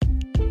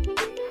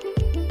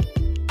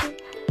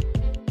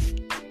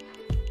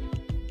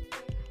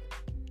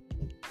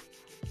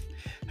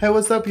Hey,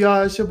 what's up,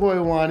 y'all? It's your boy,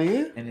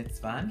 Juanie. And it's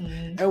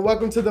Vonni. And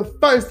welcome to the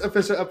first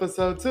official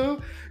episode,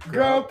 too.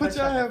 Girl, put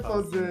your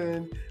headphones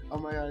in. Oh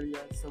my God,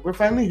 yes. So we're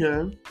finally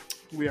here.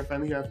 We are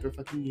finally here after a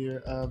fucking year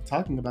of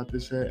talking about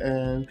this shit.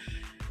 And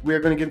we are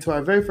going to get into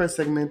our very first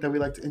segment that we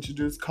like to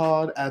introduce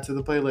called Add to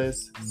the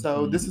Playlist. Mm-hmm.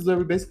 So this is where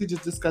we basically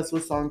just discuss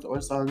what songs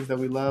that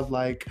we love,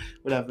 like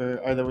whatever,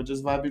 or that we're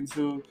just vibing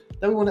to,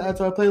 that we want to add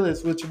to our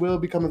playlist, which will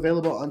become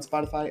available on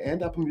Spotify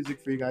and Apple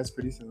Music for you guys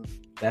pretty soon.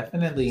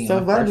 Definitely. So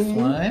the first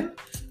one,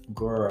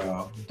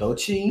 girl,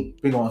 Doechii,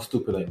 been going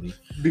stupid lately.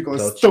 Be going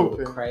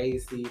stupid.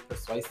 Crazy,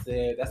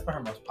 Persuasive. That's been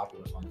her most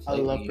popular song lately. I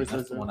love Persuasive.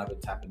 That's the one I've been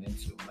tapping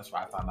into. That's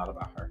where I found out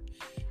about her.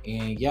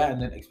 And yeah,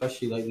 and then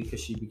especially lately because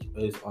she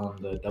is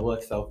on the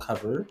XXL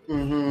cover.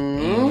 Mm-hmm.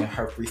 And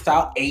her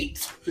Freestyle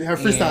 8. Her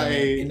Freestyle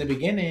 8. In the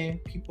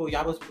beginning,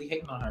 y'all was really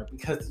hating on her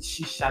because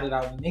she shouted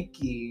out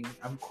Nicki.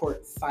 I'm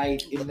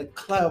courtside in the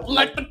club.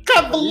 Like the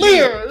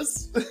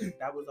Cavaliers.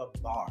 That was a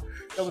bar.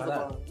 That was a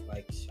bar.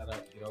 Like, shut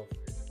up, get over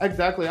it.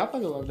 Exactly. I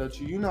fucking love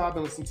Doechii. You know, I've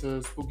been listening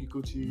to Spooky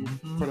Coochie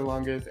for the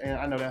longest, and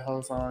I know that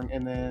whole song.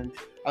 And then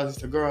I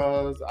listen to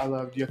Girls. I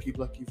love Yucky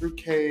Blucky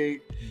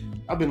Fruitcake.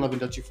 I've been loving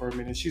Doechii for a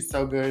minute. She's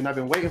so good, and I've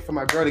been waiting for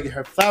my girl to get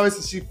her flowers,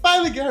 so she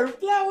finally get her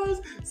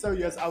flowers. So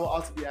yes, I will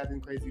also be adding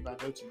Crazy by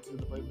Doechii to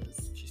the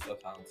playlist. She's so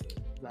talented.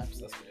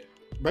 Exactly.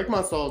 Break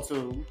My Soul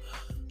too.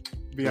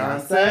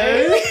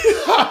 Beyonce.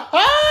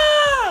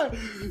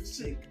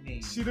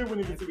 She did when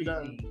it gets to be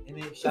done. And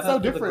then it's so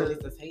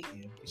different.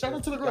 Shout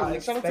out to the girl.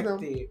 Shout out to them.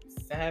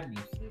 Sad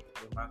music,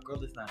 but my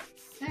girl is not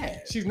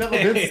sad. She's never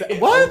been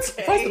sad. What?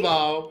 Okay. First of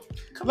all,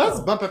 let's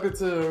bump up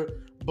into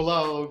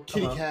Blow,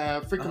 Kitty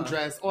Cat, Freakum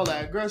Dress, all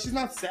that. Girl, she's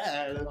not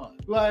sad.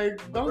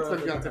 Like, don't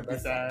expect Beyonce to be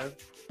sad.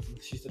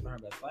 She's living her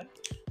best life,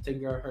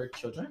 taking care of her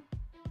children,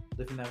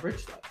 living that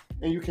rich life.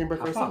 And you can't break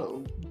her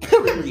soul.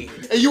 Period.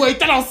 And you ain't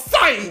that on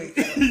sight.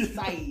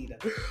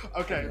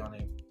 Okay.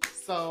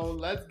 So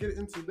let's get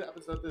into the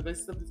episode. The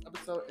basis of this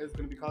episode is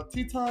going to be called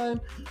Tea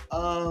Time.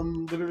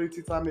 Literally,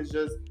 tea time is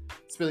just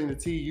spilling the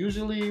tea.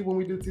 Usually, when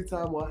we do tea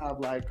time, we'll have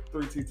like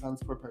 3 tea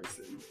times per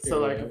person. So,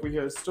 like, if we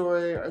hear a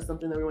story or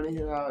something that we want to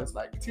hear out, it's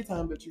like tea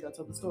time, but you got to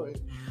tell the story.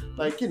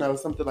 Like, you know,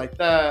 something like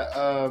that.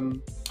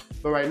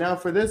 But right now,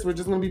 for this, we're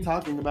just going to be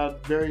talking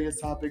about various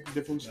topics,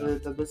 different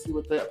shit. That's basically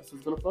what the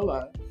episode's going to flow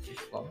like.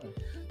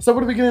 So,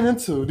 what are we getting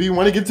into? Do you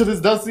want to get to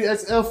this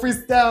XXL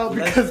freestyle?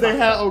 Because they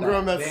had old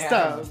girl messed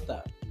up.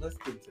 Let's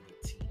get to the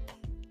tea.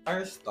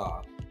 First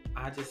off,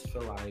 I just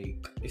feel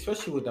like,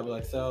 especially with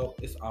XXL,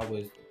 it's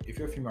always, if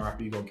you're a female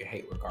rapper, you're going to get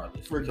hate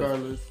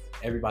regardless.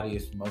 Everybody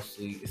is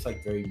mostly, it's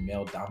like very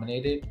male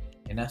dominated,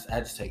 and that's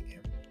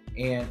agitating.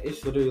 And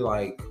it's literally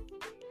like,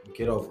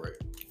 get over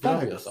it. Get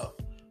over yourself.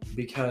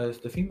 Because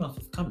the females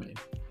is coming,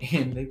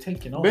 and they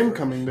taking over. Been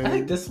coming, baby. I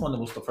think this one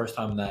was the first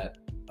time that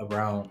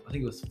around, I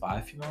think it was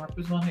 5 female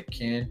rappers on it.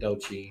 Ken,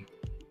 Doechii,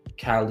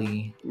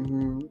 Callie,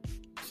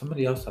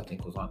 somebody else I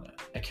think was on that.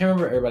 I can't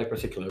remember everybody in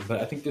particular,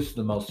 but I think this is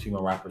the most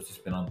female rappers that's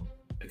been on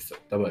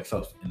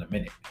XXL in a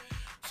minute.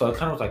 So it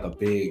kind of was like a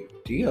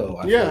big deal.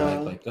 I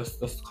feel like that's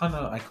kind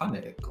of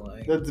iconic.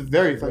 Like, that's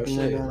very fucking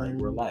like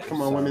real life.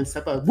 Come on, women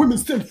step up. Women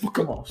stand for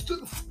come on.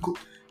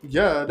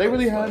 Yeah, they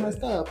really had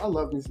messed up. I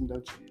love me some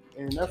Doechii.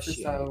 And that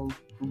freestyle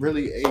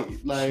really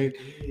ate. Like,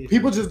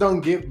 people just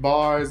don't get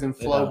bars and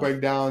flow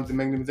breakdowns and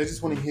make them. They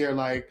just want to hear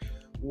like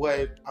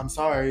what I'm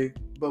sorry,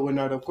 but what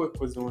Nardo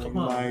Quick was doing.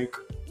 Like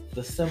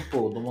the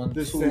simple, the one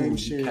the same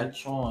shit.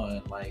 Catch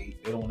on.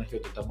 Like, they don't want to hear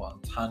the double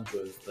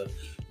entendres, the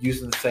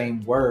using the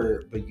same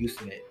word but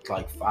using it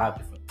like 5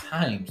 different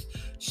times.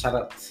 Shout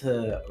out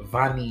to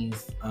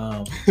Vonnie's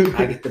I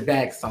Get the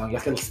Bag song.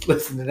 Y'all can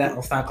listen to that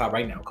on SoundCloud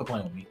right now. Come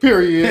play with me.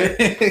 Period.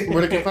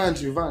 Where they can find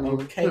you, Vonnie.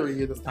 Okay.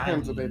 Period. That's the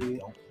handle,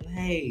 baby.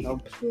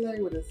 Don't play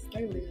with us.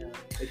 Stay with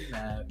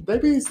us. They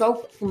be so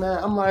fucking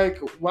mad. I'm like,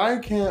 why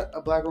can't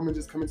a black woman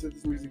just come into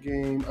this music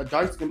game, a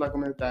dark-skinned black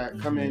woman at that,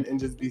 come in and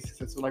just be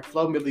successful? Like,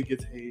 Flo Milli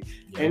gets hate.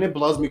 And it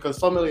blows me because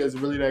Flo Milli is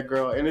really that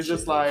girl. And it's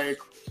just like,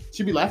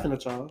 she be laughing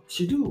at y'all.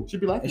 She do. She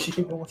be laughing. And she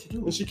keep doing what she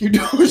do. And she keep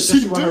doing what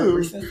she do. Her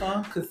recent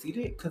song,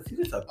 Conceited.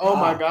 Conceited. Oh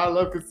my God, I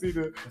love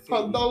Conceited. I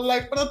don't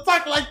like when I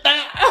talk like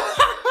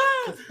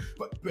that.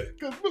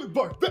 Because really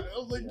bark back. I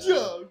was like,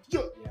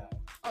 yeah.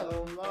 I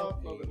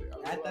love Flo Milli.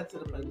 Add that to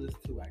the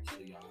playlist too,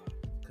 actually, y'all.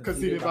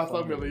 Conceited by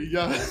Flo Milli.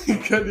 Yeah,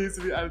 that needs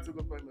to be added to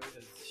the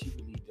playlist. She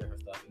really did her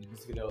stuff. And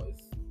this video is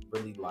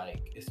really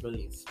like, it's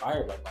really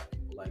inspired by black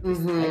people. Like, it's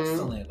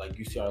excellent. Like,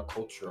 you see our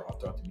culture all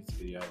throughout the music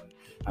video. And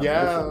how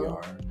beautiful we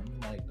are. And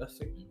I'm like, that's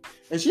sick.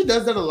 And she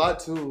does that a lot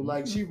too.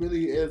 Like, she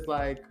really is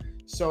like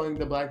showing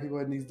the black people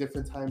in these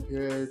different time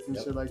periods and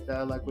shit like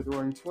that. Like with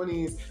Roaring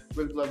 20s,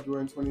 really loved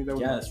Roaring 20s. That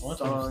was my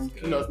song.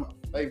 You know, it's my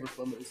favorite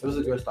Flo Milli song. It was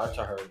a good start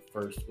to her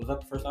first. Was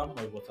that the first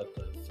album or was that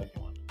the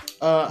second one?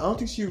 I don't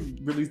think she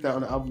released that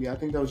on the album yet. I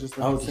think that was just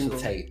like a single.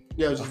 Just a tape.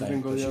 Yeah, it was just a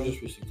single. She Yeah.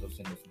 just released some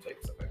singles and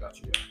tapes. I got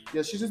you.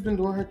 Yeah, she's just been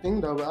doing her thing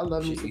though. But I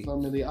love me some Flo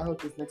Milli. I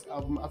hope this next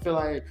album. I feel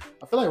like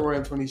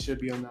Roaring 20s should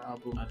be on the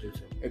album. I do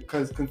too.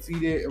 Because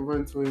Conceited and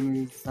Roaring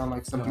 20s sound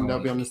like something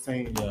that'll be on the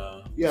same.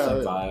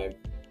 Yeah.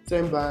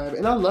 Same vibe.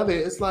 And I love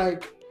it. It's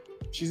like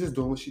She's just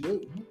doing what she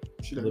do.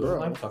 She the Living girl.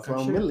 life, talking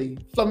Family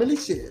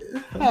shit.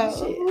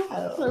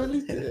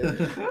 Family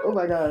shit. Oh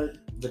my god.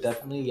 But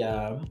definitely,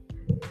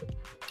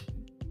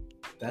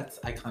 that's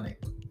iconic.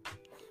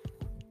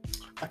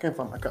 I can't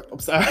find my cup. I'm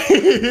sorry.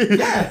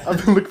 Yes.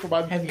 I've been looking for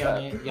my heavy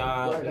on it.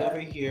 Y'all, we over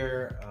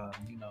here,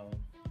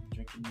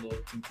 drinking little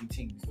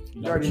ting.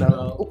 You already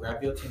know.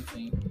 Grab your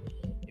ting.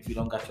 If you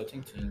don't got your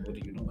ting, what are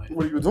you doing?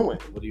 What are you doing?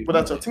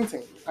 Without your ting.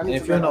 And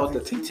if you don't know what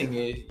the ting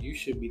is, you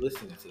should be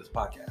listening to this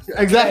podcast.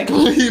 Exactly.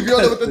 If you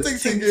don't know what the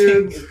ting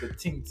is. The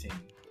ting.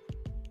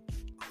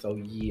 So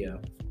yeah.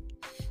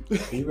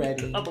 Be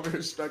ready. I'm over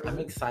here struggling. I'm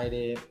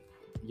excited.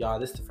 Y'all,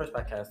 this is the first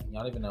podcast.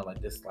 Y'all don't even know,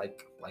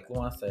 like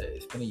Luan said,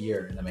 it's been a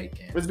year in the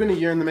making. It's been a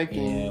year in the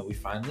making. And we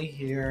finally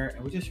here,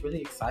 and we're just really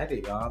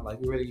excited, y'all.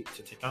 Like, we're ready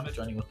to take on the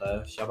journey with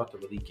us. Y'all about to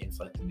really get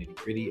into, like, the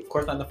nitty-gritty. Of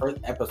course, not the first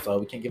episode.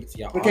 We can't give it to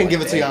y'all. We can't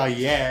give it to y'all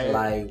yet.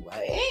 Like, what?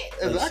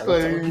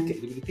 Exactly.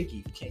 Like, be picky.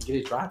 You can't get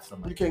it dry to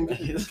somebody. You can't give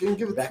it to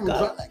them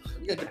dry.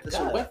 You gotta get this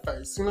shit wet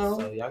first, you know?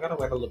 So, y'all gotta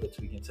wait a little bit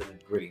till we get into the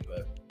gritty,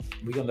 but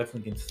we're gonna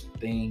definitely get into some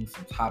things,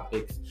 some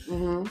topics.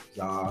 Mm-hmm.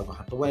 Y'all gonna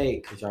have to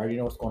wait because y'all already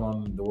know what's going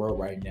on in the world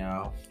right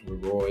now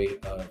with Roy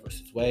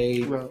versus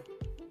Wade. Bro.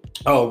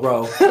 Oh,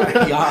 bro.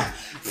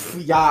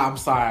 y'all, I'm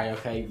sorry,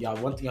 okay? Y'all,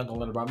 one thing y'all gonna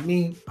learn about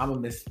me, I'm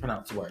gonna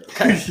mispronounce the word,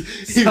 okay?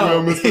 He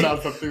will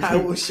mispronounce something. I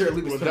will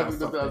surely mispronounce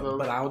something,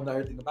 but I don't know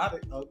everything about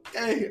it,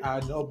 okay?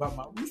 I know about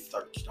my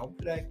research,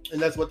 okay?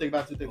 And that's one thing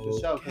about the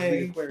show, because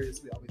we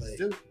Aquarius, we always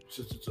do.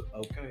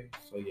 Okay,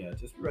 so yeah,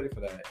 just be ready for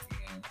that.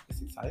 And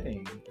it's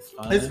exciting. It's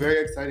fun. It's very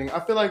exciting.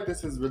 I feel like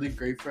this is really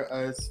great for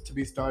us to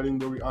be starting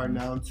where we are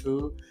now,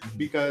 too,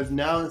 because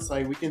now it's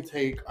like we can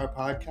take our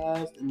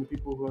podcast and the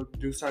people who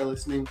do start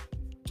listening,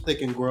 they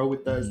can grow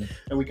with us,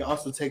 and we can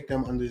also take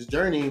them on this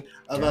journey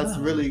of us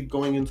really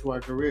going into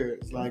our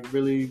careers, like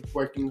really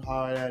working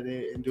hard at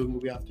it and doing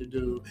what we have to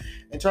do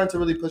and trying to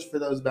really push for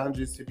those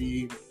boundaries to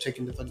be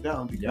taken the fuck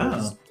down,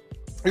 because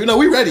you know,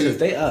 we ready.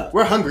 They up.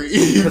 We're hungry.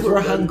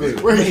 We're hungry.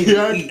 We're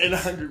young and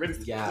hungry, ready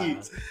to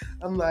eat.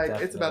 I'm like,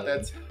 Definitely. It's about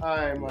that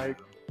time, like,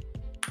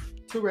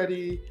 too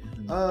ready.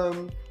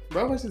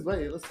 Bro, let's just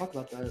wait. Let's talk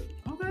about that.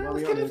 Okay, while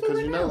we on it, because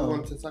you know we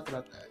want to talk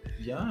about that.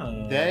 Yeah.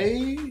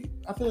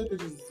 I feel like they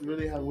just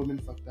really have women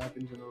fucked up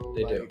in general.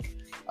 They do.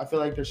 I feel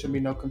like there should be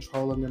no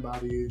control on their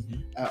bodies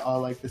at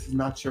all. Like, this is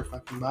not your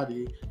fucking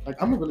body.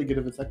 Like, I'm gonna really get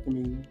a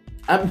vasectomy.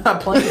 I'm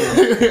not playing.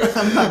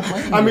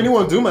 I mean, it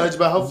won't do much,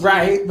 but hopefully.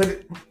 Right,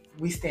 but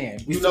we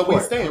stand. We support,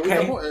 we stand. Okay?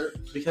 We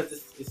support. Because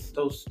it's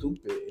so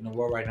stupid in a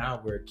world right now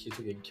where kids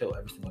are getting killed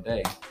every single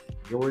day.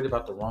 You're worried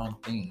about the wrong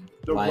thing.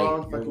 You're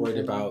worried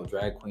about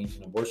drag queens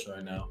and abortion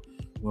right now.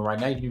 When right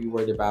now you need to be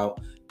worried about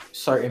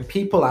certain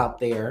people out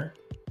there.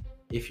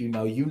 If you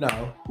know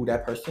who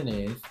that person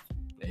is.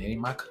 It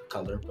ain't my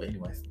color, but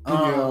anyways.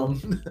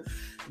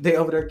 They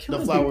over there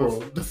killing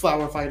people. The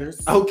flower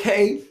fighters.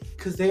 Okay,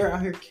 because they are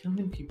out here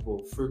killing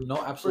people for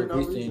no absolute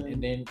reason.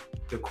 And then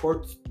the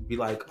courts be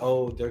like,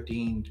 oh, they're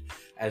deemed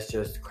as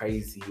just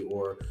crazy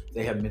or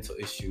they have mental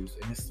issues.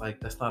 And it's like,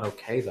 that's not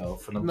okay, though,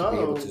 for them to be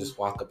able to just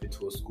walk up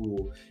into a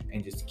school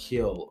and just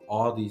kill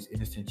all these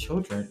innocent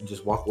children and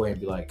just walk away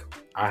and be like,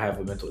 I have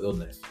a mental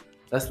illness.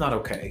 That's not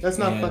okay. That's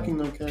not fucking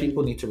okay.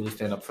 People need to really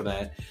stand up for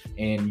that.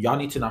 And y'all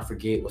need to not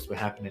forget what's been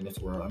happening in this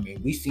world. I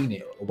mean, we seen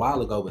it a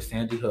while ago with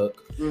Sandy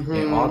Hook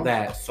and all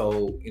that.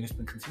 So, and it's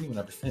been continuing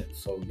ever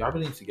since. So y'all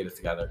really need to get it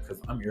together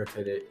because I'm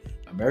irritated.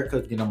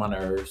 America's getting on my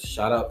nerves.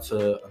 Shout out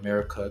to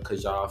America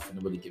because y'all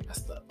finna really get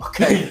messed up.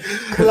 Okay?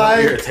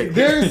 Like,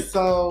 they're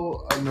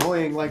so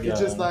annoying. Like, it's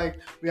just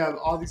like, we have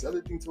all these other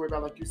things to worry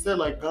about. Like you said,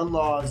 like gun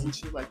laws and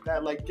shit like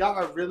that. Like, y'all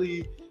are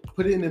really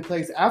putting in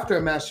place after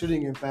a mass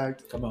shooting, in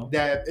fact,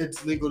 that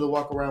it's legal to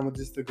walk around with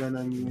just a gun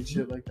on you and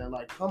shit like that.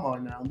 Like, come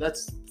on now.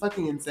 That's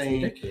fucking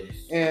insane. Ridiculous.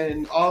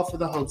 And all for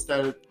the hopes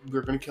that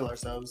we're going to kill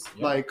ourselves.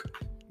 Yep. Like,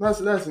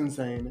 that's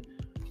insane.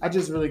 I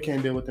just really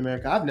can't deal with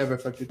America. I've never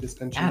fucked with this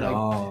country. At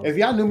all. If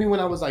y'all knew me when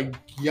I was like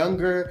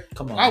younger,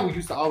 I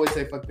used to always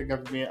say fuck the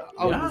government.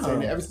 I was been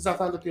saying it. Ever since I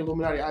found out the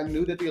Illuminati, I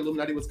knew that the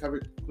Illuminati was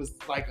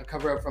like a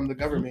cover up from the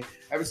government.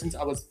 Ever since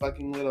I was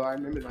fucking little, I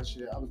remember that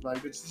shit. I was like,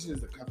 bitch, this shit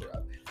is a cover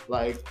up.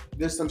 Like,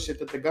 there's some shit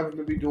that the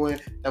government be doing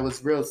that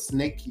was real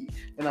snaky.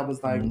 And I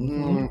was like,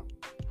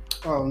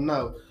 oh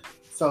no.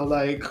 So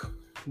like,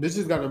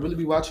 bitches gotta really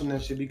be watching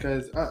that shit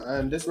because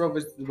this Roe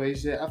vs. Wade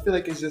shit, I feel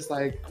like it's just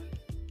like,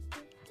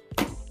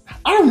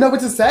 I don't know what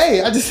to say.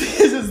 It's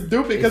just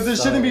stupid because there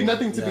shouldn't be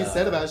nothing to be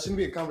said about it. It shouldn't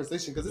be a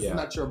conversation because this is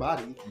not your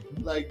body.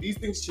 Like, these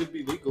things should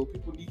be legal.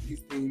 People need these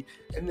things.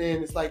 And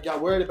then it's like,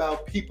 y'all worried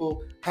about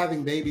people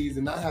having babies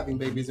and not having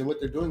babies and what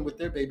they're doing with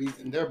their babies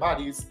and their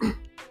bodies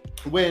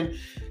when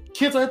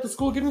kids are at the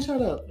school getting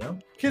shut up. Yeah.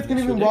 Kids can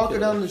even walk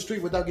down the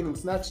street without getting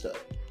snatched up.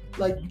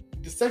 Like,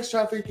 the sex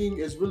trafficking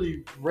is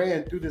really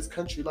ran through this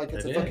country like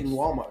it's a fucking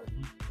Walmart.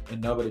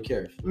 And nobody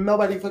cares.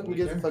 Nobody fucking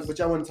gives a fuck, but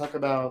y'all want to talk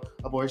about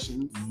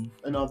abortions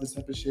and all this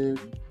type of shit.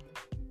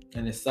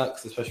 And it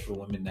sucks, especially for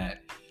women,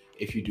 that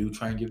if you do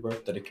try and give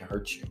birth, that it can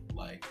hurt you.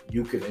 Like,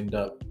 you could end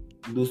up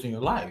losing your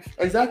life.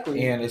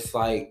 Exactly. And it's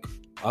like,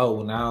 oh,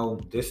 well, now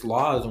this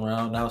law is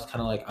around. Now it's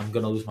kind of like I'm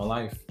gonna lose my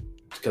life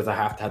because I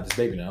have to have this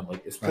baby now.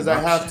 Like it's because I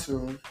have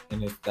to,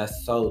 and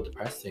that's so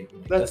depressing.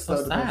 Like, that's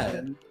so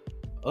sad.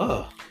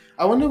 Ugh.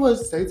 I wonder what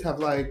states have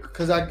like,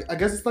 because I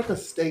guess it's like a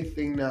state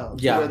thing now.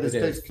 Yeah, where the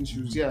states can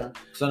choose. Yeah.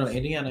 So no,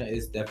 Indiana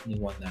is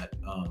definitely one that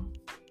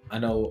I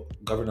know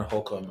Governor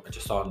Holcomb. I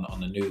just saw on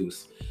the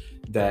news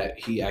that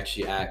he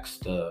actually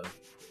asked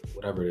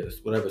whatever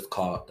it's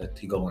called, that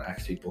he go and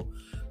ask people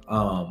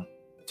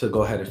to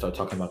go ahead and start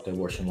talking about the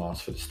abortion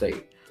laws for the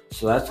state.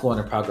 So that's going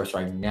in progress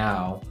right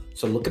now.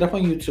 So look it up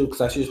on YouTube,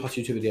 because I actually just watched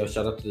YouTube videos.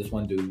 Shout out to this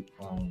one dude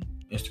on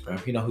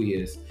Instagram. You know who he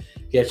is.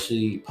 He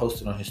actually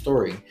posted on his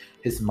story.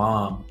 His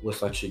mom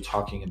was actually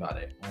talking about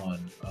it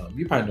on,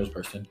 you probably know this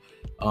person,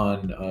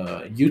 on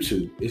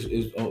YouTube.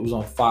 It was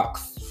on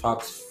Fox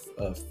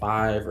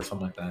 5 or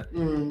something like that.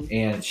 Mm-hmm.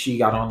 And she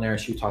got on there and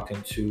she was talking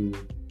to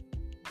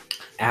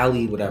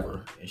Allie,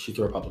 whatever, and she's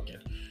a Republican.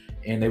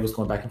 And they was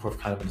going back and forth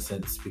kind of in a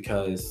sense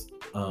because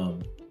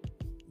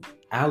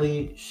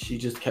Allie, she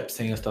just kept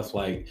saying stuff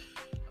like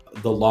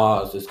the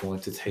laws is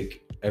going to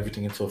take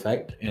everything into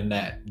effect and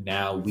that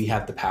now we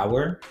have the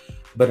power.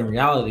 But in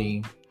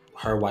reality,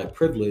 her white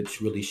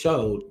privilege really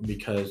showed,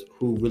 because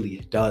who really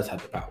does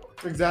have the power?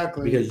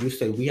 Exactly. Because you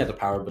say we have the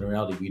power, but in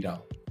reality, we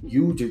don't.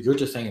 You're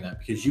just saying that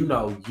because you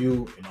know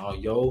you and all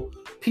your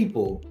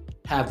people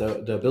have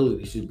the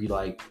ability to be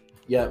like,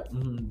 yep,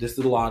 this is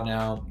the law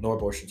now, no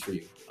abortions for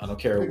you. I don't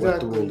care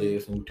what the rule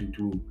is.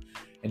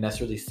 And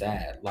that's really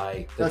sad,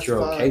 like, that you're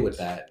okay with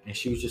that. And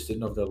she was just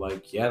sitting over there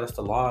like, yeah, that's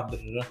the law.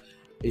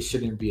 It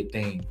shouldn't be a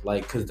thing,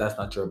 like, because that's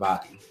not your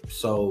body.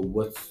 So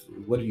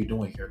what are you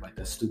doing here? Like,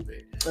 that's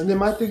stupid. And then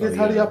my thing is,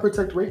 how do y'all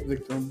protect rape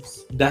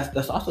victims?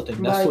 That's also the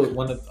thing. That's what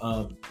one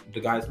of the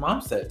guy's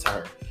mom said to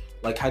her.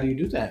 Like, how do you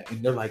do that?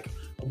 And they're like,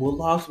 well,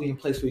 laws will be in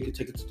place where you can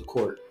take it to the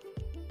court.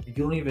 You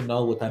don't even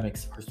know what that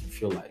makes a person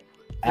feel like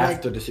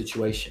after the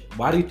situation.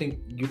 Why do you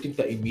think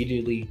that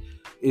immediately?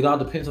 It all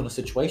depends on the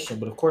situation,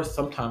 but of course,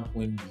 sometimes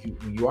when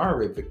you are a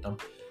rape victim,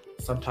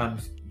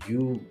 sometimes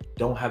you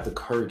don't have the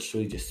courage to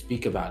really just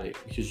speak about it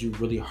because you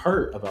really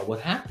hurt about what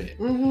happened.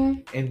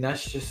 Mm-hmm. And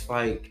that's just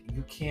like,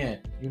 you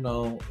can't, you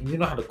know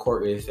how the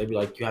court is. They'd be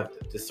like, you have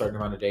this certain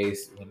amount of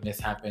days when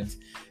this happens,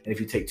 and if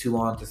you take too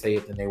long to say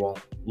it, then they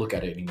won't look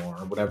at it anymore,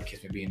 or whatever the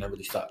case may be. And that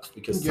really sucks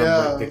because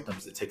some rape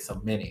victims, it takes a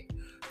minute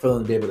for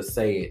them to be able to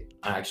say it.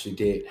 I actually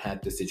did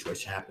have this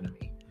situation happen to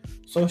me.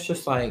 So it's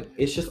just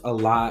a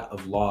lot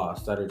of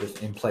laws that are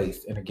just in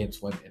place and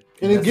against women.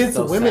 And against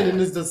women, and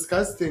it's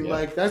disgusting. Yeah.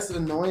 Like, that's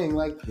annoying.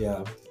 Like,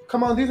 yeah.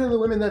 Come on, these are the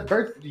women that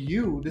birthed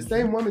you. The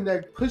same woman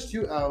that pushed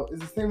you out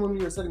is the same woman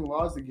you're setting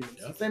laws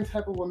against. Yep. The same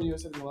type of woman you're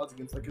setting laws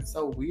against. Like, it's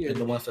so weird.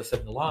 And the ones that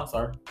setting the laws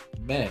are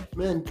men.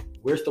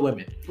 Where's the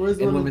women?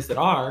 And women that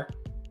are,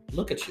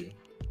 look at you.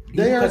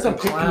 They are some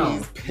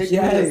pickies.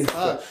 Yes.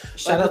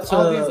 Shout out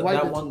to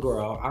that one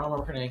girl. I don't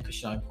remember her name because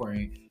she's not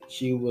important.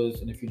 She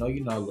was, and if you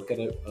know, look at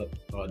it.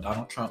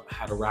 Donald Trump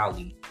had a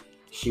rally.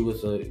 She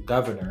was a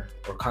governor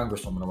or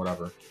congresswoman or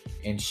whatever.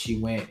 And she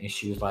went and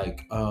she was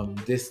like,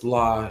 this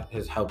law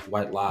has helped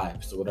white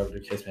lives or whatever the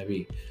case may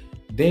be.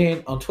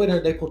 Then on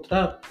Twitter, they put it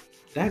up.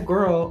 That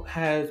girl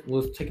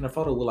was taking a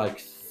photo with like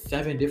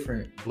 7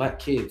 different black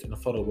kids in a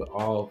photo with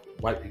all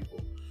white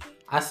people.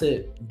 I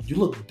said, you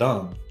look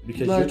dumb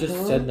because you're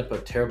just setting up a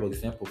terrible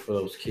example for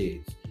those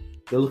kids.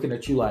 They're looking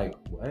at you like,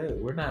 what?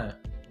 We're not.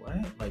 What?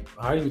 Like,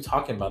 how are you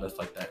talking about us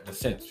like that in a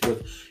sense?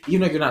 Because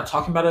even though you're not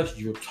talking about us,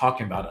 you're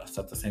talking about us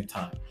at the same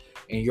time.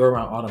 And you're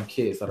around all them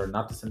kids that are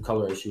not the same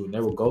color as you, and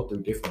they will go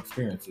through different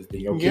experiences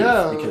than your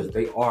kids because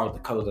they are the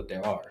color that they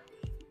are.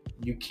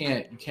 You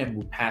can't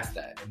move past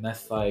that. And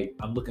that's like,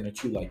 I'm looking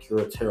at you like you're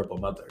a terrible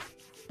mother.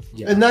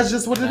 Yeah. And that's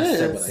just what it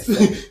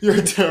is. You're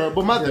a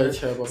terrible mother.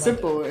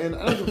 Simple. And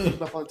I don't give a fuck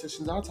about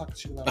politicians. I'll talk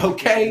shit about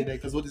okay.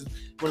 Because what you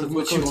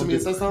to me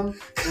and say something?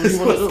 What do you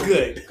want to do?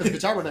 Good. Because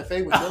bitch, I run that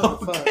fade with you.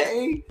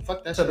 Okay.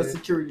 Fuck that shit. So the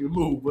security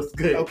move. What's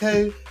good?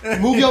 Okay.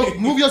 Move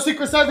your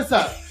Secret Service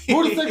up.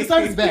 Move the Secret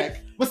Service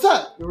back. What's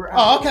up?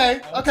 Oh,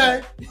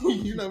 okay.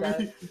 You know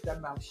me. Keep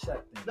that mouth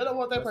shut. They don't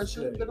want that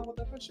pressure.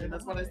 And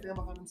that's why they stand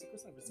behind them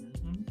Secret Service.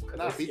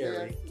 And I beat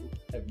their ass.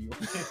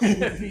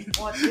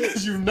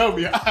 You know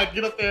me. I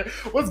get up there.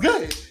 What's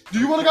good? Do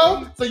you want to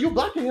go? So you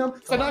blocking him.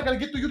 So now I got to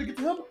get through you to get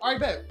to him? All right,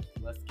 bet.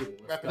 Let's get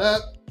it. Wrap it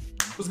up.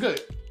 What's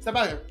good? Step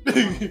out here.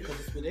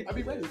 I'll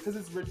be ready because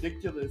it's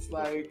ridiculous.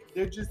 Like,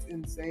 they're just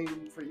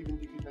insane for even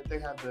thinking that they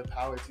have the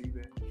power to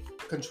even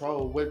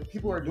control what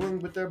people are doing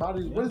with their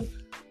bodies. Yeah.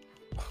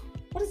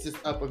 What is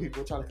just up with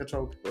people trying to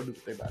control what people do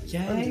with their bodies?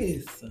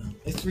 Yes.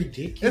 It's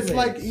ridiculous. It's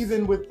like,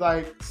 even with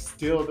like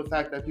still the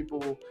fact that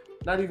people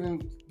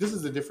this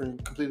is a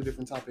completely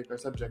different topic or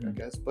subject, I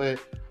guess. But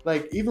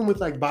like, even with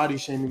like body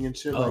shaming and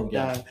shit that,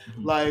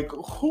 mm-hmm. Like,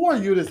 who are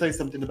you to say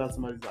something about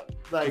somebody's body?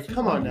 Like,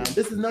 come on now,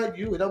 this is not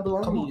you. It don't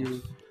belong to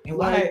you. And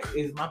why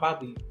is my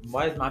body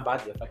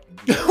affecting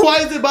you? Why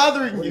is it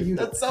bothering you?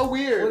 That's so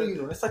weird. What are you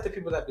doing? It's like the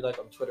people that be like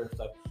on Twitter and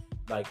stuff,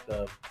 like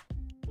the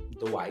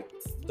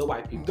the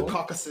white people, the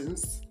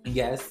Caucasians.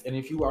 Yes, and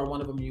if you are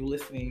one of them, you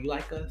listening, you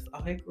like us.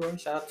 Oh, hey, girl,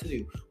 shout out to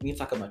you. We ain't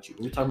talking about you.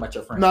 We talking about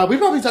your friends. Nah, we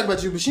probably talking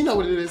about you, but she know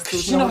what it is too.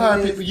 She know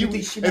how people.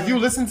 If you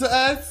listen to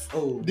us,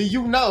 do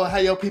you know how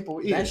your people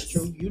is? That's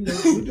true. You know,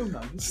 you do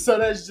know. So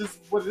that's just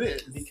what it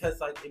is. Because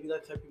like, if you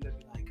let people that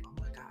be like, oh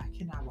my god, I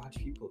cannot watch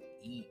people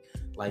eat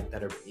like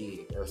that are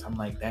big or something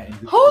like that, and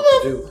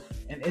do.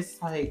 And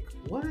it's like,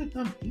 what are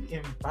them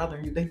eating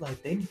bothering you? They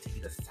need to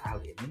eat a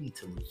salad. They need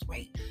to lose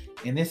weight,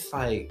 and it's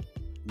like,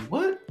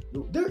 what?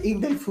 They're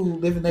eating their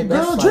food, living their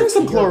best life. Girl, drink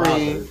some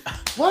chlorine.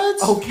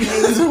 What? Okay.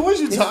 What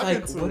you talking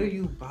like, to? What are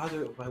you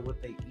bothered by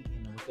what they eat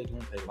and what they do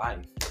with their life?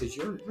 Because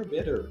you're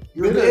bitter.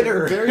 You're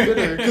bitter. Very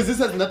bitter. Because this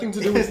has nothing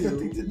to do with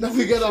you.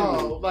 Nothing at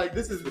all. Like,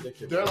 this is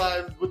ridiculous. Their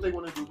lives, what they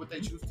want to do, what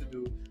they choose to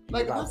do.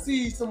 Like, I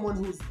see someone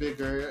who's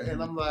bigger,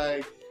 and I'm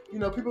like, you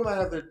know, people might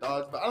have their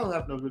thoughts, but I don't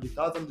have no really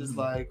thoughts. I'm just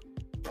like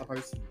a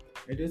person.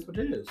 It is what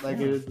it is. Like,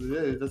 it is what it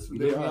is. That's what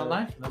they are.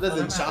 Life. It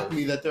doesn't shock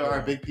me that there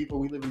are big people.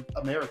 We live in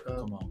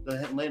America.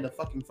 The land of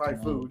fucking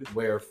fried food.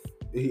 Where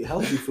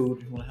healthy food,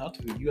 if you want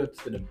healthy food, you have to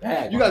spend a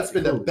bag. You got to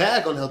spend a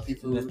bag on healthy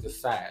food. And that's the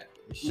side.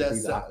 It should be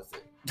the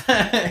opposite.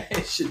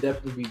 It should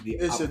definitely be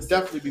the opposite. It should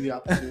definitely be the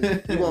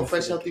opposite. You want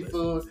fresh, healthy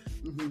food?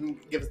 Mm-hmm.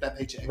 Give us that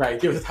paycheck. Right,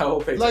 give us that whole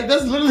paycheck. Like,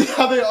 that's literally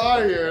how they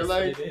are here. Yes,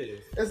 like, it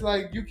is. It's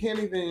like, you can't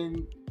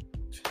even,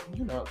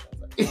 you know what I'm trying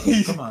to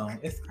say. Come on,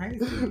 it's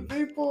crazy.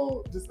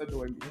 People just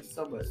annoy me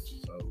so much.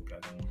 So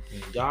goddamn.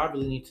 Y'all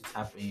really need to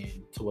tap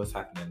in to what's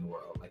happening in the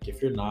world. Like,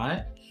 if you're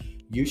not,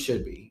 you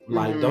should be.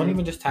 Like, don't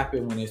even just tap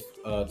in when it's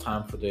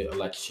time for the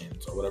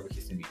elections or whatever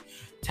case may be.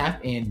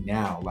 Tap in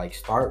now. Like,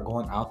 start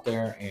going out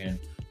there and,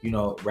 you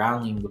know,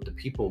 rallying with the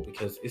people,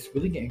 because it's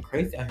really getting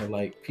crazy out here.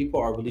 Like, people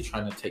are really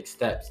trying to take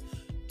steps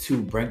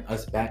to bring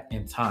us back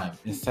in time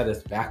and set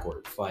us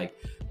backwards. Like,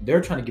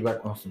 they're trying to get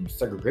back on some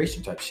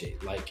segregation type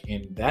shit. Like,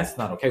 and that's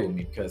not okay with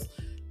me, because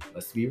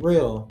let's be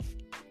real.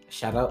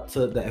 Shout out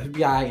to the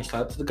FBI and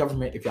shout out to the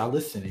government if y'all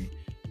listening.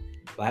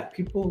 Black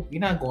people, you're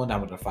not going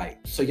down with a fight.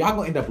 So y'all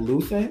gonna end up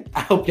losing.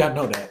 I hope y'all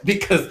know that,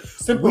 because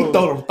we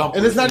throw them thumpers.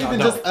 And it's not even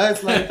just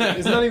us. Like,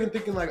 it's not even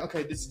thinking like,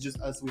 okay, this is just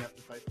us we have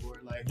to fight for.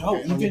 Like, no,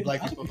 okay, even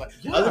black people fight.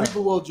 Yeah. Other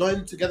people will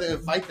join together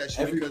and fight that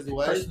shit. Every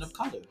person of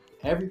color.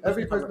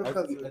 Every person of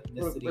color.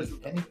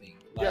 Ethnicity, anything.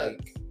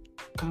 Like,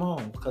 come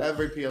on.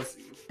 Every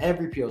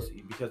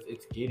POC. Because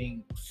it's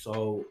getting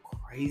so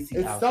crazy.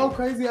 It's so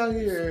crazy out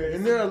here,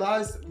 and there are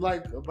lies,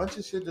 like a bunch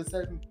of shit that's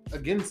said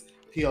against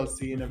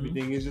POC and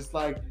everything. It's just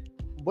like,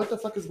 what the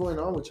fuck is going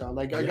on with y'all?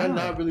 Like, y'all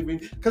not really being,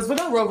 because for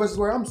that Roe versus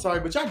Wade, I'm sorry,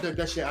 but y'all dug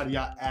that shit out of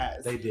y'all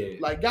ass. They did.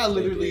 Like, y'all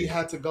literally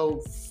had to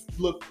go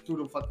look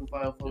through the fucking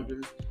file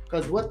folders.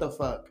 Because what the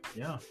fuck?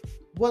 Yeah.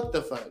 What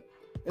the fuck?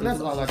 And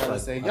that's all I gotta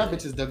say. Y'all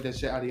bitches dug that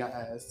shit out of your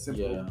ass.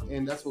 Simple. Yeah.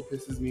 And that's what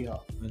pisses me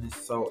off. And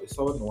it's so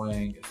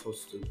annoying. It's so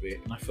stupid.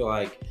 And I feel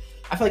like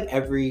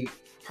every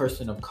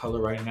person of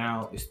color right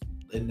now is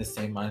in the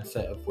same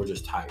mindset of we're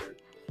just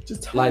tired.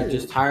 Just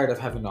tired of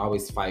having to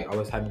always fight,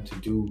 always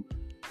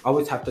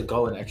have to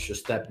go an extra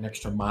step, an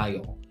extra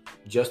mile,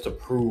 just to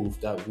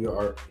prove that we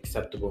are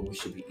acceptable and we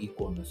should be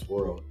equal in this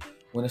world.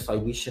 When it's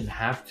like, we shouldn't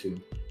have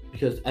to.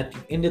 Because at the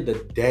end of the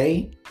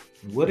day,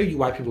 what are you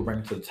white people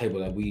bringing to the table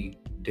that we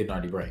didn't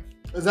already bring?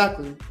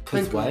 Exactly.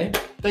 Thank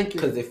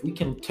you. Because if we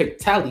can take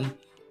tally,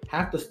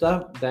 half the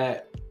stuff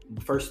that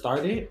first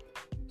started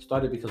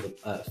because of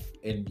us,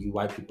 and you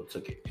white people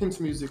took it. Hence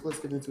music. Let's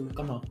get into it.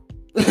 Come on.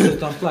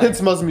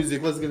 Hence most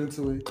music. Let's get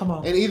into it. Come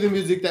on. And even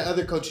music that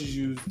other coaches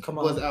used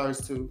was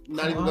ours too. I'm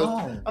not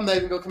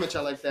even gonna come at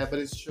y'all like that, but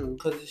it's true.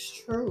 Because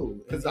it's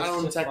true. Because I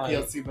don't attack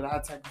PLC, but I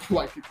attack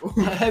white people.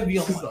 I heavy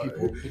on white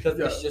people because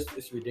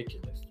it's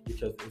ridiculous.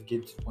 Because it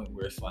gets to the point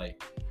where it's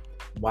like,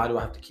 why do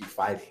I have to keep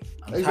fighting?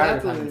 I'm tired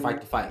of having to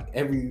fight the fight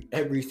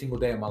every single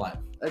day of my life.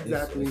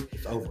 Exactly.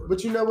 It's over.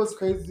 But you know what's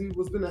crazy?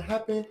 What's gonna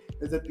happen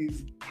is that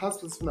these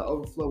hospitals gonna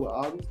overflow with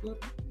all these little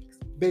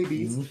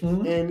babies,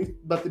 and it's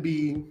about to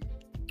be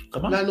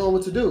not knowing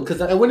what to do.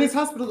 And when these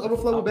hospitals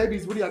overflow with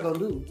babies, what are y'all gonna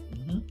do?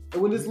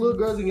 And when these little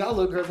girls and y'all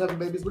little girls having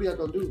babies, what are y'all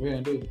gonna do? We're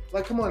gonna do.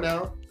 Like, come on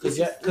now.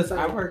 Because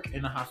I work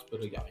in a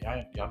hospital, y'all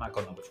not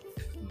gonna know which one.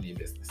 It's none of your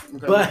business.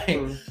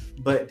 Okay.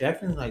 But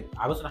definitely, like,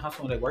 I was in a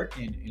hospital they worked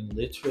in, and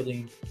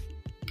literally,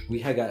 we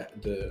had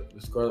got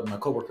this girl, my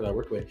coworker that I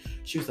worked with.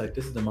 She was like,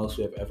 "This is the most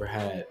we have ever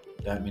had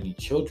that many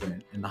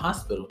children in the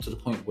hospital," to the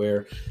point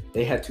where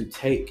they had to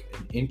take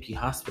an empty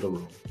hospital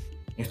room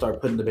and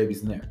start putting the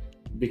babies in there.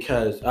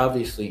 Because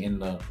obviously in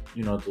the,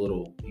 the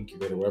little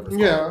incubator, whatever it's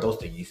called, those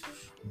thingies.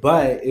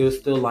 But it was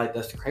still like,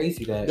 that's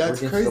crazy. That's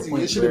crazy.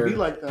 It shouldn't be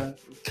like that.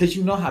 Because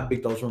you know how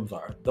big those rooms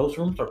are. Those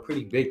rooms are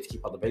pretty big to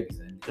keep all the babies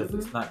in. Because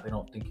it's not, they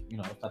don't think,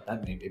 it's not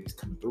that many babies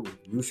coming through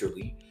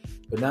usually.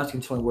 But now it's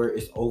getting to the point where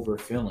it's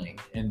overfilling.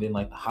 And then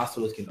like the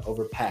hospital is getting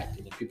overpacked.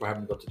 And then people are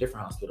having to go to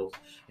different hospitals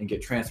and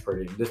get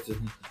transferred.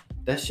 And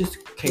that's just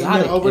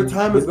chaotic. And over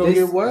time, it's going to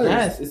get worse.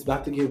 Yes, it's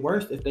about to get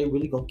worse. If they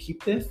really going to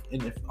keep this,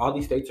 and if all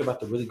these states are about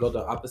to really go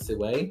the opposite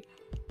way,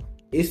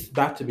 it's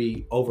about to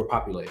be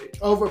overpopulated.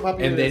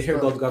 And then here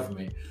goes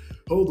government.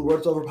 oh, the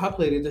world's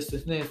overpopulated, this.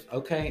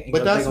 Okay. And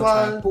but that's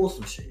why try and pull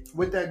some shit.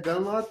 With that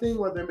gun law thing,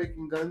 where they're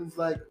making guns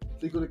like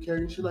legal to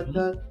carry and shit like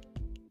that.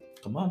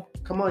 Come on,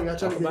 y'all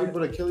trying to get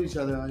people to kill each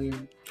other out here.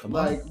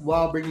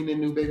 While bringing in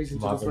new babies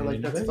into this world,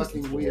 like that's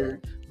fucking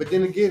weird. But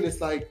then again,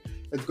 it's like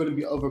it's going to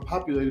be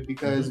overpopulated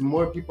because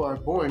more people are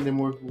born than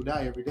more people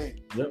die every day.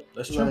 Yep,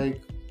 that's true.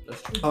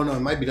 That's true. Oh no,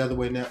 it might be the other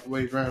way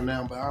around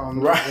now, but I don't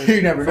know. Right,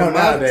 you never know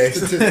nowadays.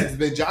 Statistics,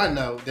 bitch, I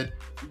know that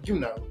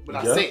what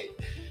I said.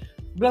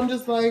 But I'm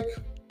just like,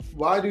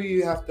 why do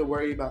you have to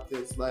worry about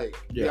this? Like,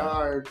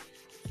 y'all are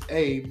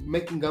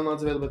making gun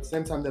laws available at the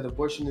same time that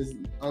abortion is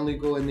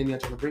illegal, and then you're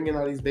trying to bring in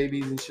all these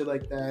babies and shit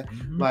like that.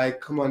 Like,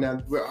 come on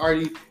now, we're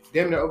already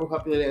damn near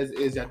overpopulated as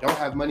is. Y'all don't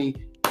have money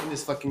in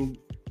this fucking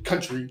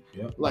country.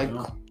 Like,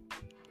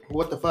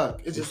 what the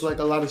fuck? It's just like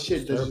a lot of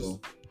shit. That's just,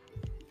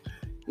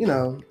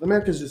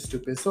 America's just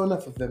stupid. So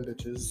enough of them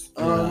bitches.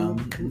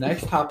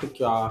 Next topic,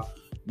 y'all.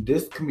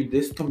 This can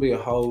be a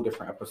whole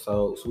different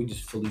episode, so we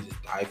just fully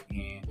dive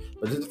in.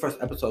 But this is the first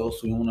episode, so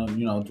we want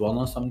to dwell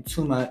on something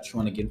too much. We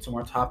want to get into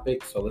more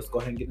topics, so let's go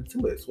ahead and get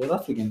into it. So what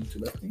else we get into,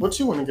 Bethany? What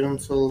you want to get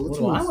into? What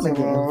do I want to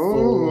get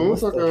into?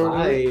 What's the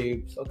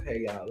vibes?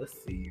 Okay, y'all,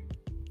 let's see.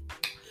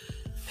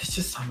 There's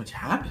just so much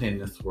happening in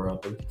this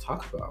world that we can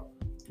talk about.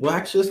 Well,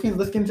 actually,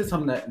 let's get into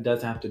something that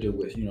doesn't have to do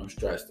with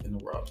stress in the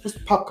world.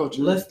 Just pop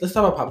culture. Let's talk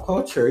about pop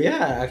culture. Yeah,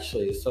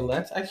 actually. So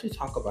let's actually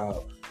talk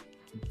about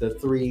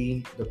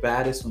the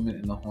baddest women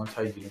in the whole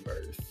entire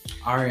universe.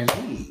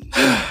 R&B.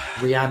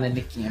 Rihanna,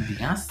 Nicki, and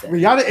Beyonce.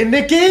 Rihanna and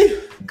Nicki?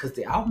 Because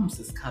the albums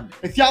is coming.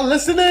 If y'all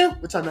listening,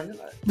 which I know you're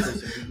not.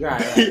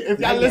 Right. If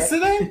y'all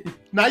listening,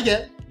 not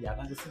yet. Y'all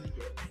not listening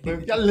yet. But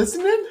if y'all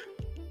listening,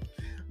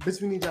 bitch,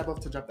 we need y'all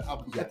both to drop the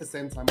album at the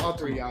same time. All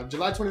three, y'all.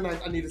 July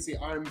 29th, I need to see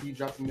R&B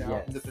dropping the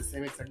albums at the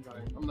same exact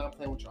time. I'm not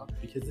playing with y'all.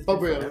 Because it's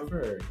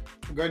forever.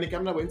 Girl, Nick,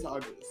 I'm not waiting until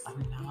August.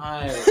 I'm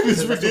not. We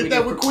did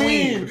that with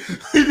Queen.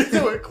 We did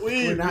that with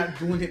Queen. We're not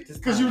doing it this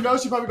time.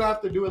 Because she probably gonna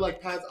have to do it like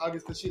past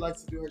August because she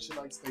likes to do her shit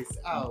like spaced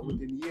out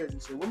within years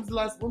and shit. When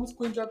was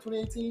Queen dropped?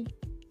 2018?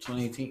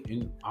 2018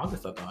 in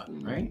August, I thought,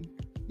 right?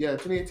 Yeah,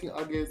 2018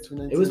 August,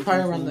 2019. It was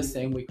probably around the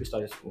same week we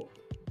started school.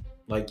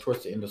 Like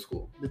towards the end of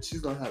school. But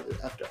she's gonna have it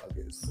after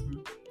August.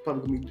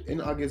 Probably gonna be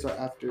in August or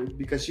after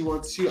because she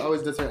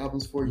always does her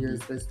albums 4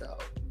 years spaced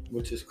out.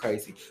 Which is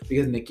crazy.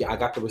 Because Nicki, I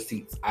got the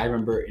receipts. I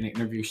remember in an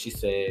interview she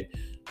said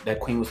that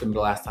Queen was gonna be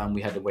the last time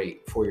we had to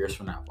wait 4 years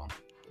for an album.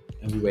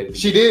 And we waited.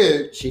 She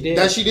did.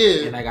 That she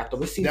did. And I got the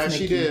receipts. That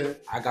Nicki. She did.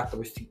 I got the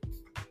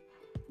receipts.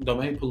 Don't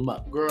make me pull them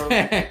up. Girl.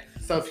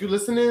 So if you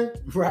listening,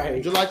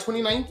 right. July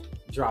 29th,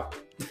 drop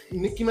it.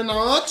 Nicki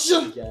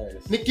Minaj.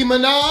 Yes. Nicki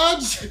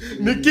Minaj.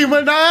 Nicki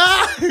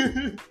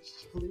Minaj.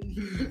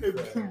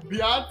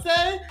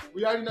 Beyonce.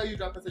 We already know you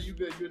dropped it, so you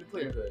good. You're in the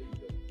clear. You good.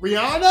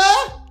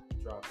 Rihanna.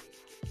 Drop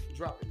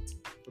it.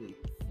 Please.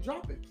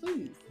 Drop it,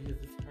 please.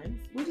 Because it's crazy.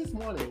 We just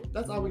want it.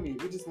 That's all we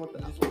need. We just want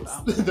the album.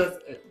 That's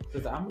it.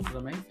 Because the album is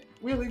amazing.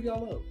 We'll leave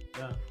y'all alone.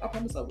 Yeah. I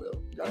promise I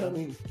will. Y'all know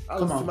me. I'll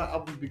Come listen on. to my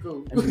album. Be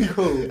cool. Be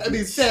cool. I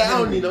mean, sad. I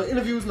don't need no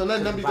interviews, no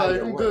nothing. I'll be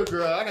like, I'm good,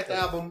 girl. I got the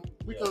album.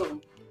 We Yeah.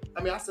 cool.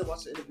 I mean, I still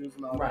watch the interviews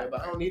and all Right. that,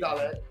 but I don't need all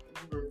that.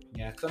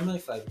 Yeah, because I'm really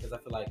excited because I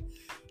feel like,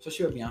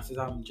 especially with Beyonce's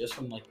album, just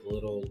from like the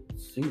little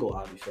single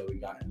obviously we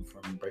gotten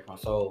from Break My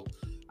Soul,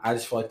 I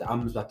just feel like the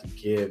album's about to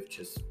give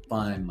just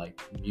fun like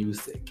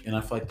music, and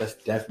I feel like that's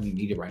definitely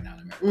needed right now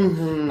in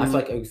America. I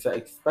feel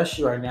like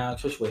especially right now,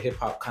 especially with hip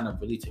hop kind of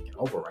really taking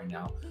over right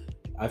now,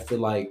 I feel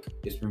like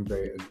it's been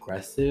very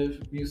aggressive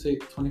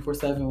music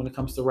 24/7 when it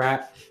comes to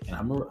rap, and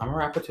I'm a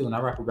rapper too, and I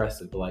rap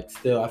aggressive, but like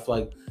still I feel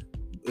like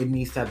it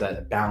needs to have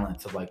that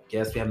balance of like,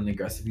 yes, we have an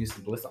aggressive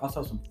music, but let's also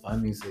have some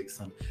fun music,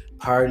 some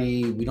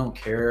party. We don't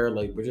care,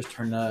 like we're just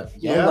turning up.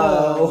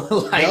 YOLO,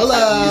 like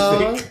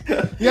YOLO, music.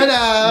 you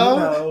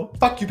know,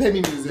 fuck you, pay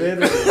me music.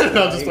 Literally,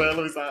 no, just playing.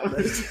 Let me stop.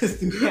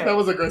 That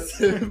was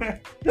aggressive.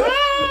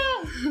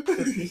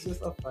 It's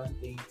just a fun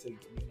thing to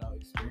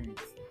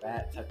experience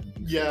that type of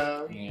music.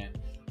 Yeah, and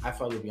I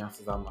feel like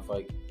Beyonce's album, I feel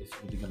like it's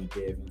really gonna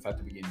give. In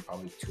fact, we're getting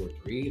probably 2 or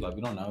 3. Like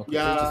we don't know.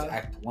 Yeah, it's just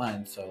Act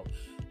 1, so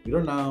we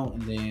don't know.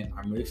 And then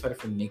I'm really excited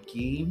for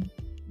Nicki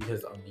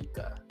because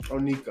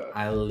Onika.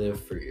 I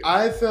live for you.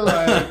 I feel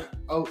like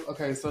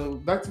okay. So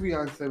back to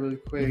Beyonce really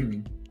quick.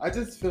 I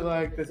just feel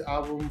like this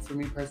album for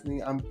me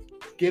personally, I'm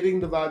getting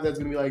the vibe that's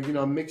gonna be like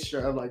a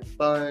mixture of like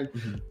fun,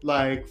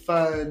 like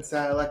fun,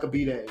 sad, like a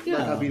B-Day,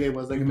 like how B-Day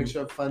was, like a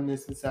mixture of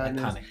funness and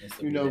sadness.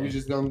 We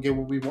just gonna get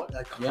what we want.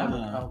 Like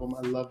album,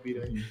 I love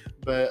B-Day,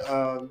 but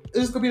it's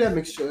just gonna be that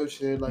mixture of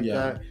shit like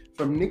that.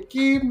 From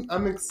Nicki,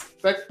 I'm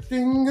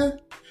expecting.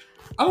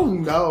 I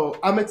don't know.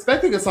 I'm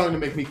expecting a song to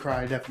make me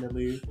cry,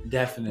 definitely.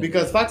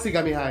 Because Foxy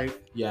got me hyped.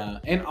 Yeah,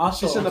 and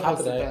also she on top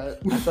of that,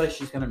 I feel like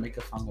she's gonna make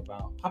a song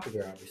about Papa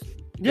Bear,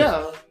 obviously.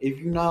 Yeah. If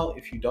you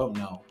don't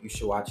know, you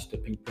should watch the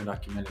Pink Print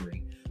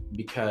documentary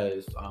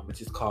because which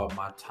is called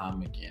My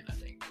Time Again, I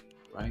think,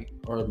 right?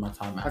 Or My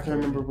Time After. I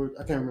can't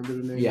remember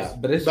the name. Yeah,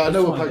 but I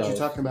know what part you're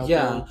talking about.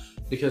 Yeah,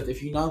 because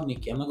if you know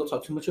Nicki, I'm not gonna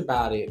talk too much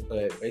about it,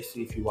 but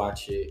basically, if you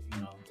watch it,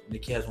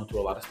 Nicki has went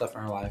through a lot of stuff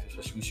in her life,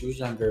 especially when she was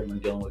younger, when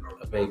dealing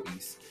with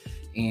babies.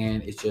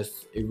 and it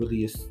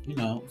really is,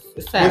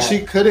 it's sad.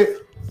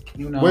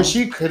 Where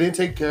she couldn't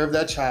take care of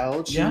that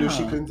child. She knew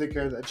she couldn't take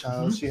care of that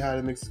child. Mm-hmm. She had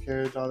a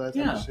miscarriage, all that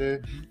type of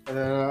shit.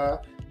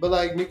 But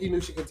like Nikki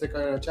knew she could take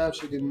care of that child.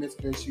 She didn't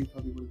miscarriage. She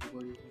probably would have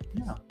been worried.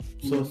 Yeah.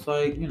 So it's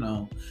like,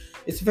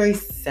 it's a very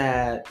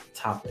sad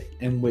topic.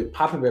 And with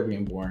Papa Bear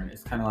being born,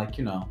 it's kind of like,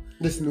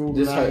 this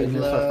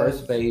her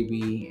first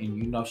baby,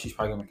 and she's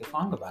probably gonna make a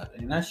song about it,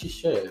 and that she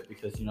should,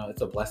 because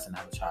it's a blessing to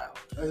have a child.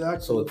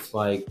 Exactly. So it's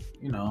like,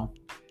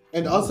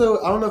 And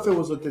also, I don't know if it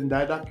was within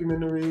that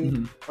documentary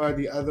or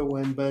the other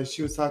one, but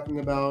she was talking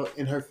about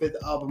in her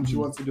 5th album, she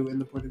wants to do it in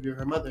the point of view of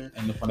her mother.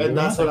 And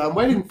that's what I'm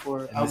waiting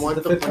for. I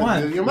want the point of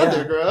view of your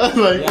mother, girl.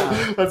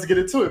 Let's get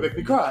into it. Make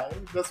me cry.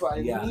 That's what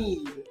I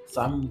need.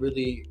 So I'm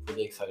really,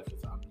 really excited for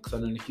this album. Because I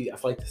know I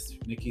feel like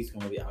Nikki's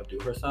going to really outdo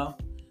herself.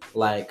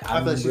 Like,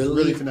 I'm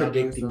really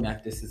predicting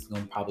that this is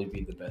going to probably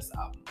be the best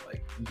album.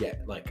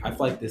 I feel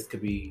like this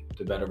could be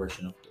the better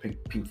version of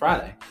Pink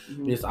Friday.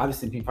 Because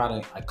obviously Pink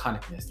Friday,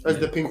 iconicness. That's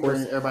the Pink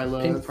Print everybody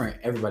loves. Pink Print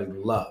everybody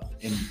loved.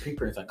 And Pink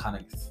Print is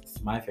iconic.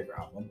 It's my favorite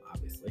album,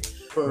 obviously.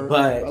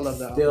 But I love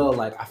that still,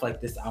 album. I feel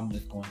like this album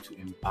is going to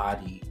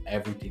embody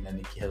everything that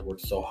Nikki has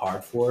worked so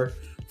hard for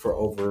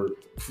over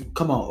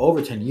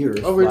 10 years.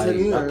 Over 10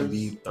 years. About to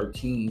be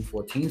 13,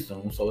 14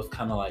 soon. So it's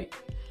kind of like,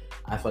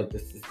 I feel like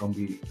this is going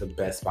to be the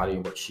best body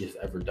of work she has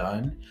ever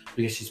done,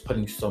 because she's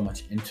putting so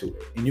much into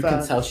it. And you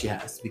can tell she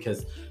has,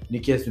 because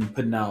Nikki has been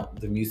putting out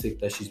the music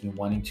that she's been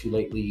wanting to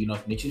lately.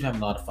 Nikki's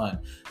having a lot of fun.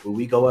 When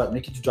we go up,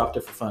 Nikki just dropped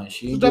it for fun.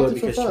 She didn't do it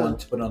because she wanted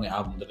to put it on the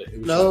album. It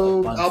was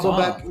no album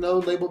back, no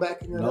label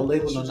backing. No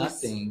label, no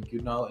nothing.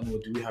 And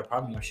with Do We Have a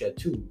Problem, she had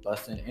 2,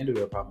 Bustin' and Do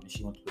We Have a Problem. And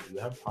she wanted to put Do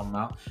We Have a Problem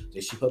out.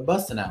 Then she put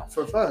Bustin' out.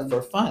 For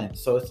fun.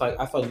 So it's like,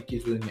 I feel like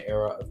Nikki's really in the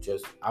era of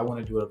just, I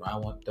want to do whatever I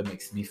want that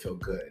makes me feel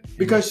good.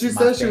 Because she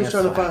said she was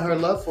trying to find her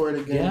love for it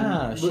again.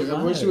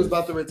 Yeah, when she was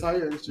about to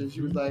retire and shit,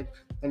 she was like,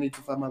 I need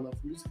to find my love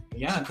for music.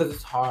 Yeah, because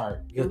it's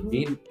hard. Because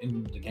being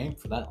in the game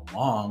for that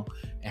long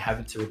and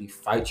having to really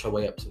fight your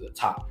way up to the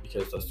top.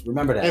 Because let's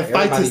remember that. And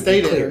fight to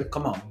stay there.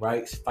 Come on,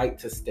 right? Fight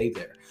to stay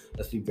there.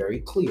 Let's be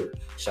very clear.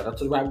 Shout out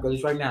to the rap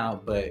girls right now,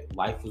 but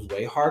life was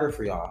way harder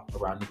for y'all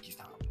around Nikki's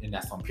time. And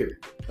that's on period.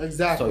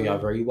 Exactly. So y'all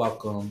very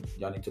welcome.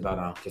 Y'all need to bow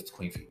down, kiss the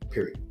queen feet,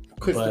 period.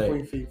 Kiss the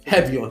queen feet.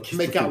 Heavy on kiss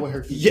Make the out feet. with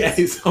her feet.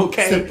 Yes,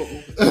 okay. Simple.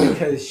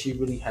 Because she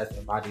really has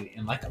embodied it.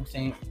 And like I'm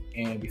saying,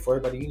 and before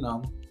everybody,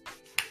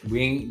 we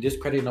ain't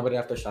discrediting nobody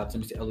after. Shout out to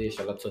Mr. Elliott.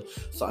 Shout out to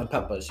Salt and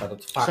Pepper. Shout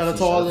out to Foxy. Shout out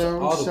to all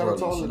them. All the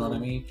girls, you know what I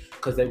mean?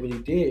 Because they really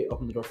did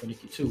open the door for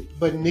Nikki too.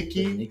 But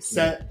Nikki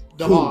set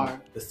the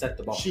bar. Set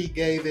the bar. She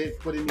gave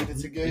it what it needed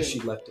to give. And she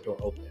left the door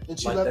open. And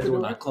she left the door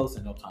not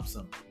closing no time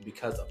soon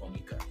because of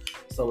Onika.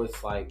 So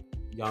it's like,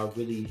 y'all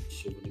really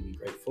should really be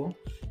grateful.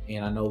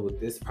 And I know with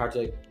this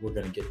project, we're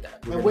going to get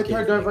that. And with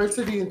her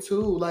diversity and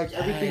too,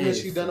 everything that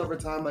she's done over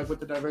time, with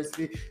the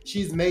diversity,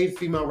 she's made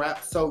female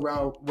rap so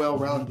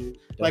well-rounded.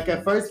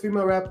 At first,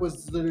 female rap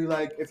was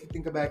literally if you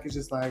think back, it's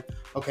just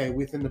okay,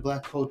 within the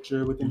black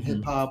culture, within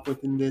hip-hop,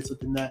 within this,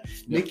 within that.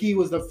 Yep. Nikki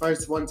was the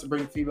first one to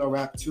bring female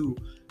rap to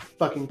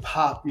fucking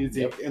pop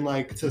music and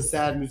to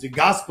sad music,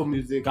 gospel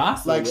music.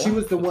 She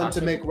was the one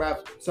to make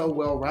rap so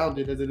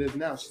well-rounded as it is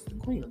now. She's the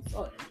queen. I'm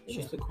sorry.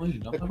 She's the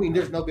queen. The queen.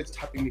 There's no bitch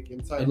topping Nikki.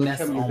 I'm sorry. And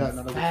that's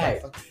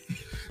fact.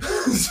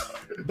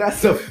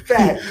 That's a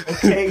fact.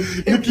 Okay.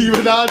 Nicki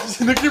Minaj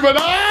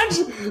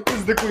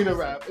is the queen of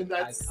rap, and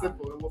that's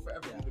simple. And will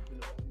forever be the queen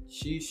of rap.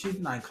 She's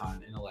an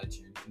icon and a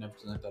legend, and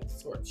everything like that.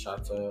 Sort. Shout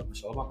out to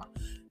Michelle Obama.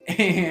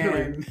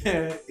 And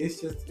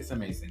it's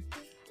amazing.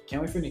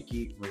 Can't wait for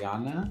Nikki.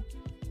 Rihanna.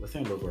 Let's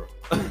hear a little girl.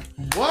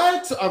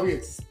 What are we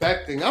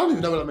expecting? I don't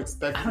even know what I'm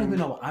expecting. I don't even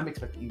know what I'm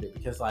expecting either,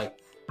 because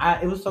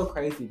it was so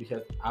crazy,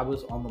 because I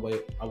was on the way,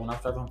 when I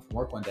was driving home from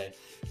work one day,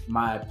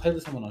 my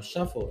playlist went on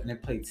shuffle and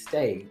it played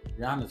Stay,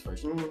 Rihanna's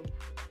version.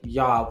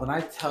 Y'all, when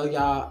I tell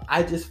y'all,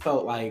 I just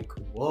felt like,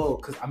 whoa,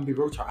 because I'm gonna be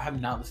real with y'all, I have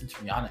not listened to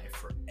Rihanna in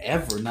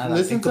forever. Now that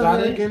I think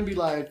about it, again, be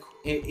like,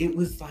 it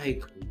was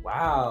like,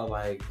 wow,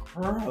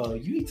 girl,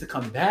 you need to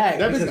come back.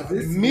 That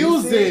is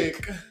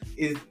music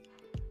is.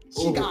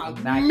 She got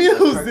music.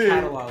 Her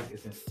catalog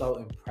is so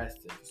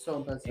impressive. So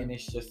impressive. And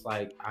it's just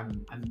I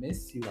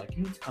miss you.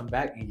 You need to come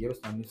back and give us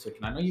some music.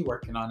 And I know you're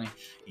working on it.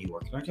 You're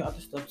working on your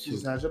other stuff too.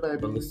 She's not your baby.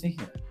 But listen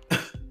here.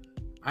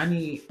 I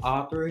need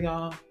all 3 of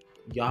y'all.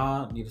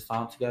 Y'all need a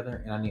song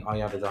together, and I need all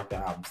y'all to drop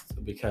their albums,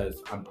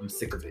 because I'm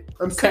sick of it.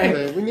 I'm sick of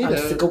it. We need it.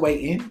 I'm sick of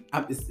waiting.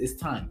 It's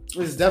time.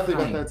 It's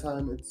definitely about that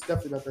time. It's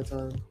definitely about that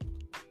time.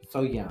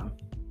 So yeah.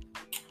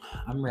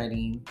 I'm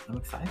ready. I'm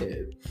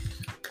excited.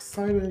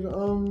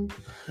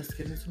 Let's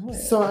get into it.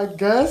 So I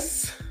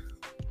guess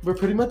we're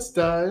pretty much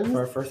done. For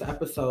our first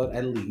episode,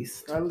 at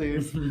least.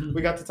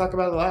 We got to talk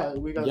about a lot.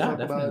 We got to talk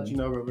definitely.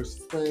 about, Roe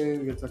vs. Wade.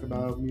 We got to talk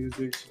about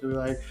music.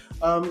 It'll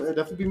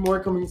definitely be more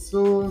coming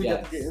soon. We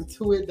got to get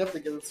into it.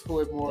 Definitely get into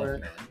it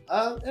more.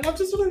 And I'm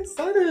just really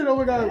excited. Oh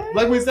my God.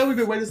 Like we said, we've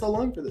been waiting so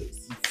long for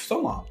this.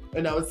 So long.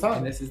 And now it's time.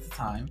 And this is the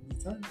time.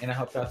 And I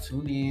hope y'all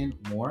tune in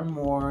more and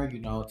more.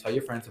 Tell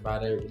your friends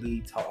about it.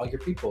 Really tell all your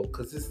people,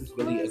 because this is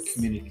really a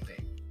community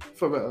thing.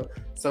 For real.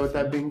 So with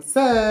that being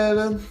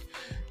said,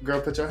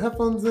 girl, put your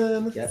headphones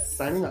in. Yes.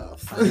 Signing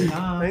off. Signing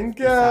off. Thank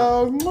you.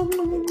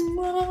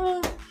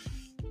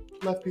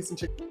 Love, peace, and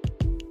chicken.